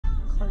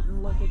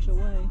luggage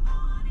away.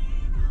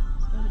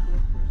 It's gotta be up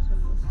here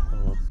somewhere.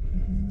 Oh.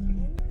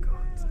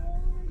 Cards.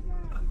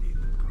 I need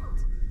the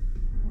cards.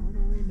 I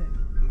don't read that.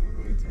 I'm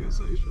going to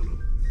say shut up.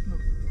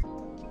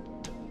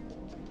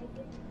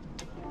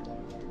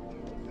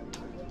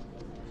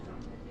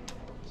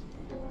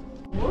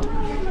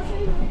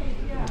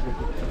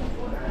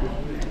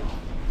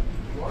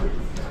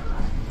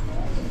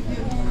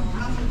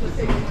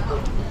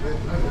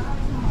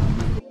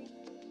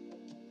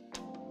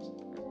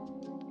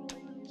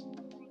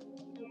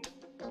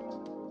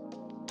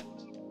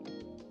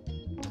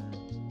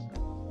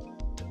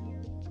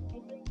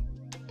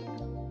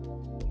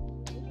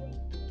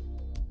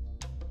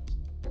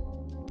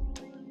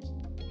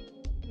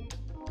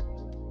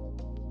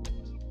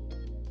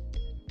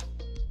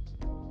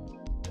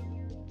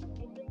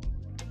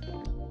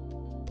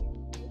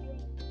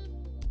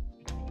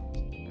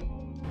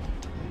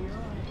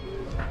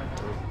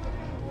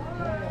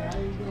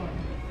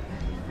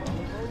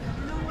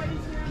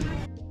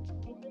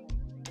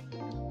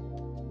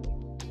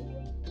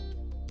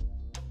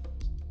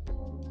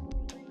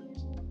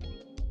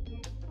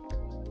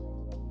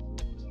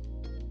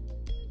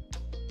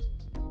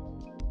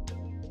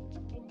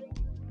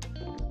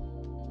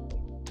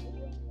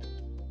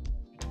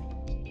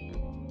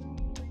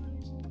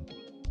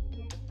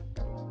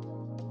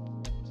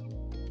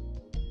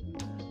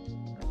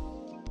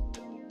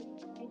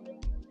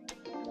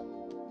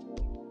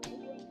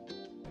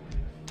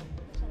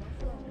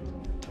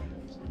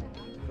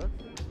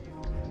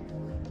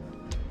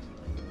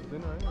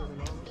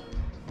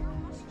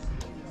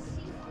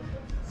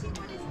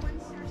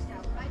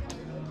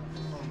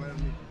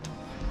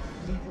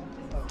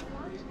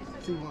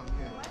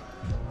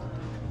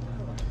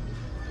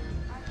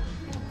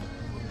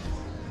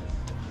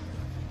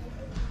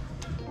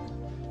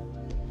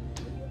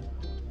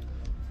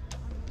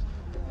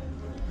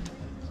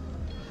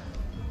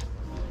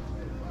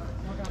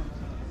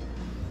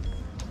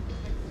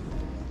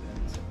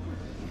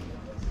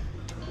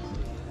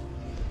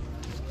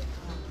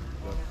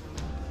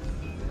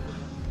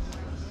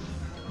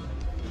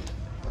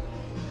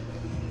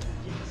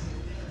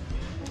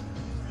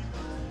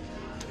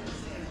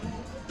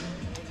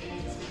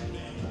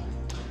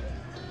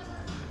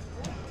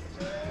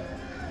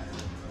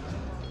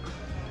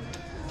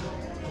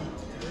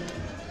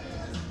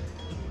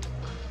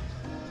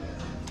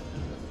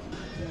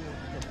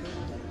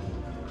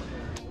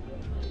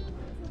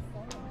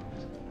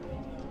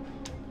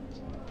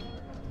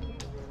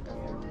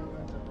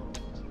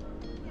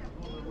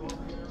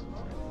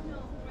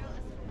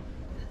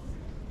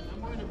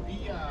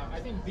 I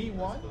think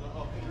B1.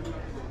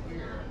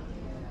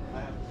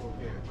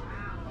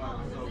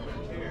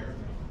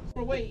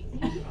 Wait. You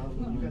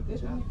got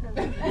this one?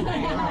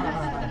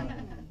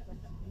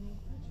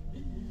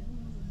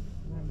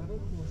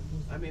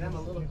 I mean, I'm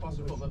a little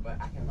claustrophobic, but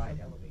I can ride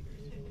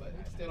elevators. But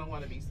I still don't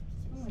want to be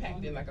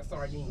packed in like a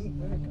sardine.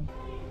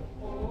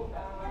 Hello,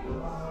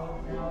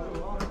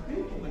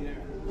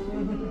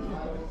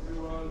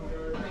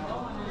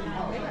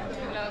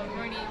 good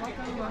morning.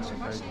 Welcome to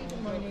Washi.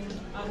 Good morning.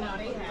 Oh no,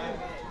 they have it.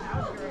 I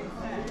was very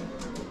sad.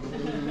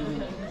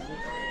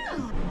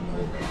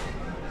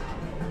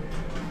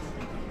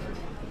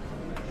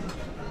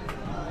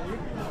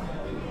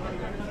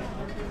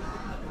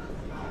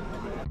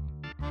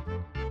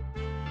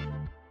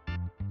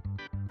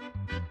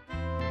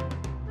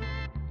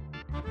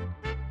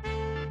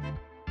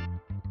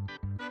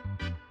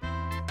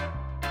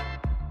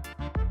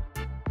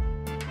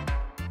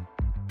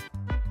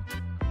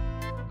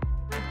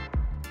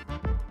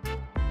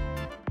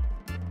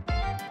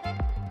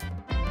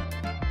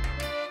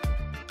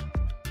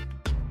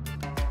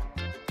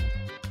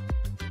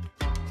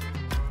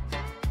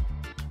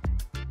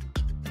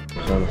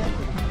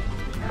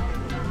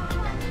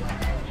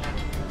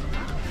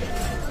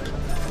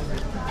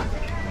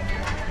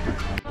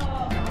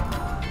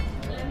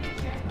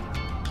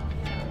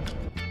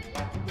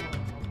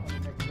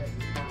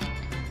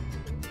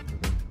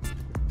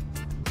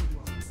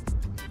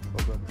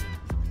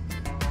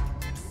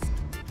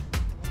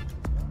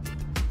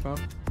 Huh?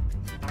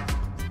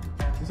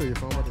 You said your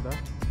phone about to die?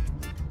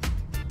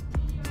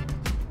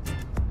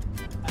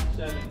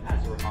 Serving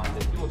as a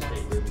reminder, your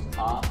staterooms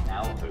are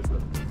now open.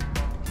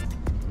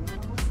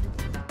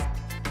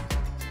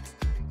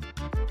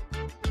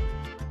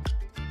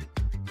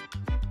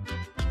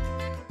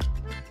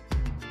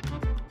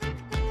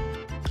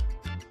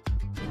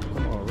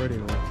 I'm already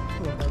late.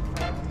 For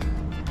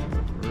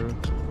real?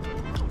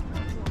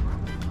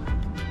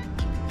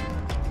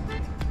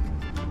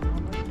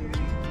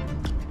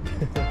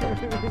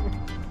 Crazy, man.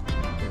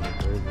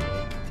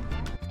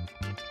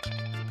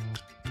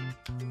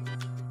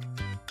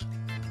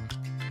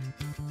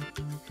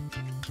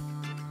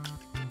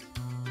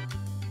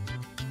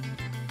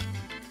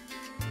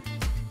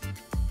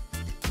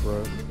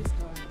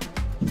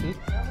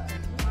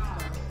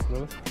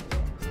 Right.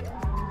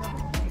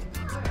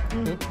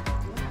 Really?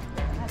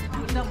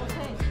 Double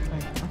take.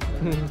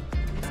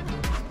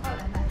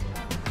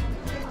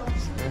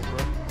 Thanks, bro.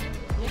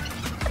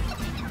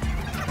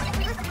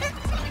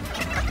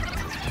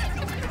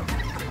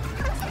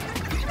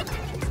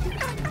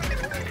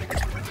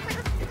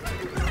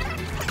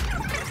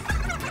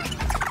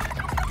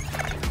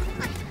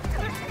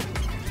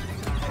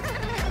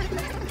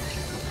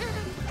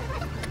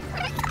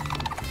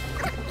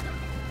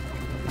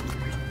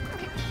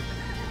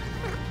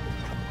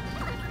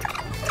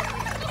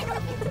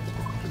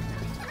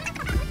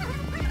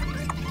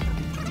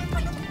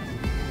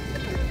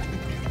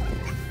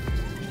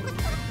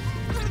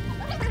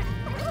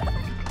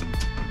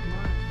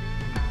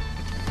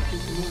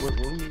 What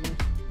room is this?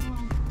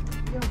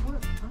 Yo,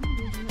 what? I'm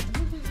losing it.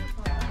 Who's this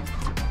for? Oh,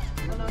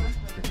 no, that's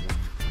not it.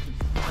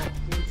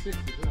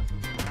 1060. Yeah,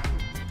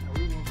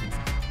 we want.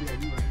 Yeah,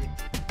 you right here.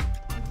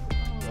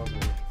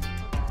 Okay.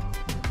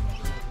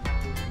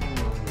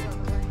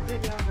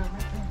 Good, y'all go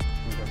right there.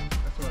 Okay.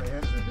 That's what I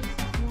asked. I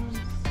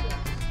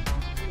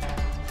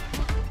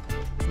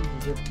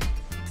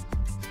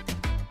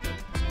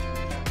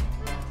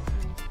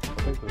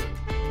think the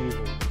keys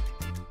are.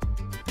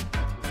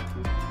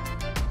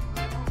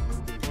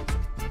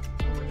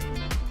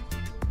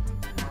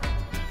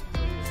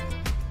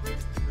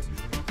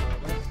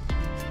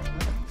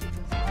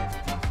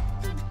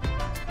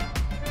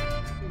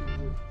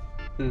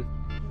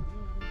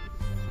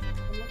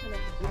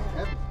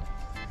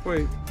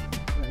 Wait.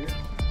 Right here.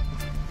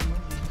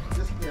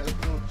 This, yeah, this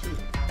one too.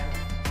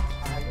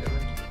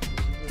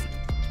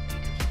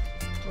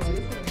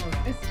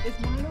 It's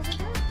mine over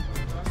there?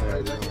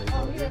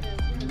 Oh, here it is.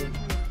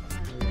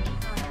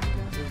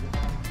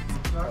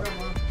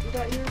 You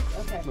got yours?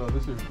 Okay. No,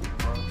 this is. Oh,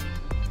 I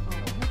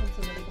have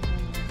somebody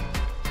behind me.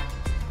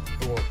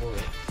 The one for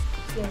it.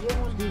 Yeah, you're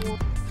one.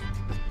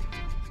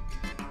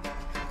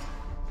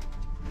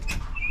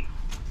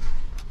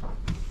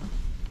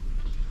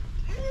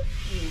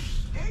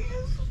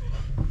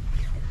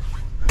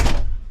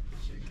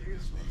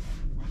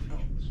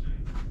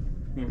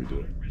 Maybe do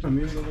it. I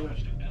mean,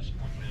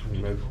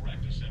 maybe.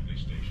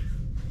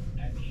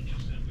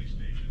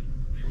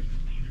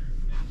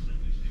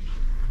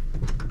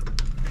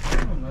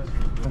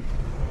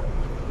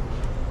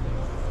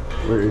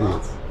 We're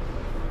idiots.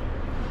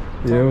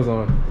 Yeah, it was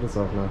on. It's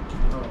off now.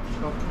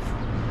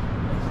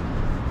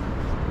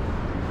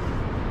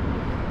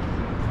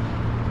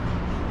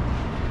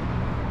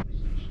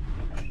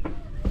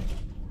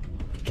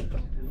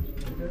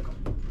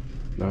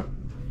 No.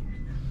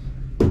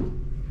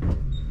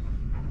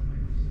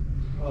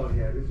 Oh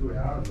yeah, this is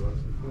where ours was.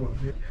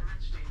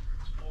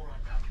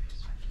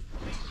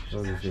 I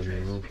was just getting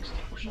in the room.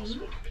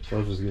 I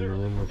was just getting in the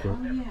room real quick. Oh,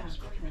 yeah.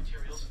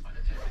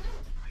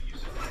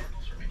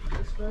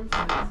 This version is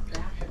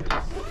backwards.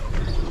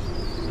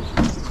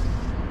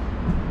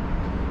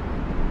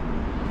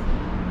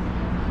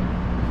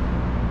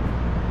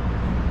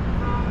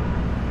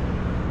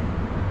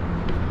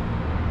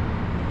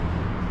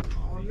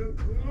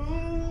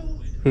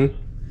 Hmm?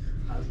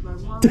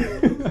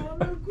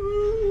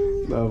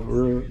 No,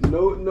 for real.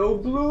 No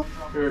blue.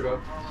 Here we go.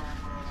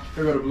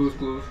 Here go the Blue's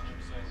Clues.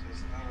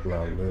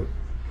 Loud lit.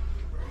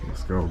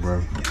 Let's go,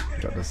 bro.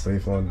 Got the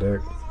safe on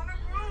deck.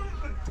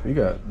 You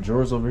got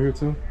drawers over here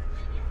too.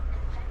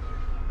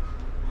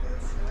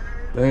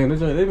 Dang,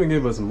 they been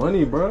giving us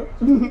money, bro.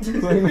 I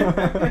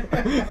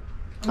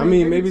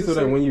mean, maybe so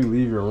that when you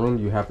leave your room,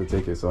 you have to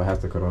take it, so I have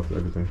to cut off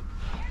everything.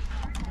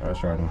 Alright,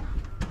 try them.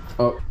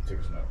 Oh, take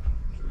a snap.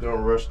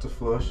 Don't rush to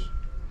flush.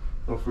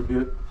 Don't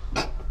forget.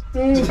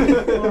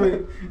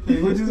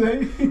 What'd you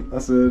say? I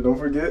said, don't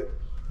forget.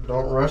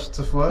 Don't rush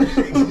to flush.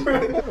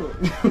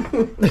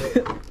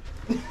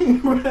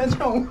 Bro, that's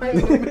your right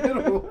in the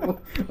middle.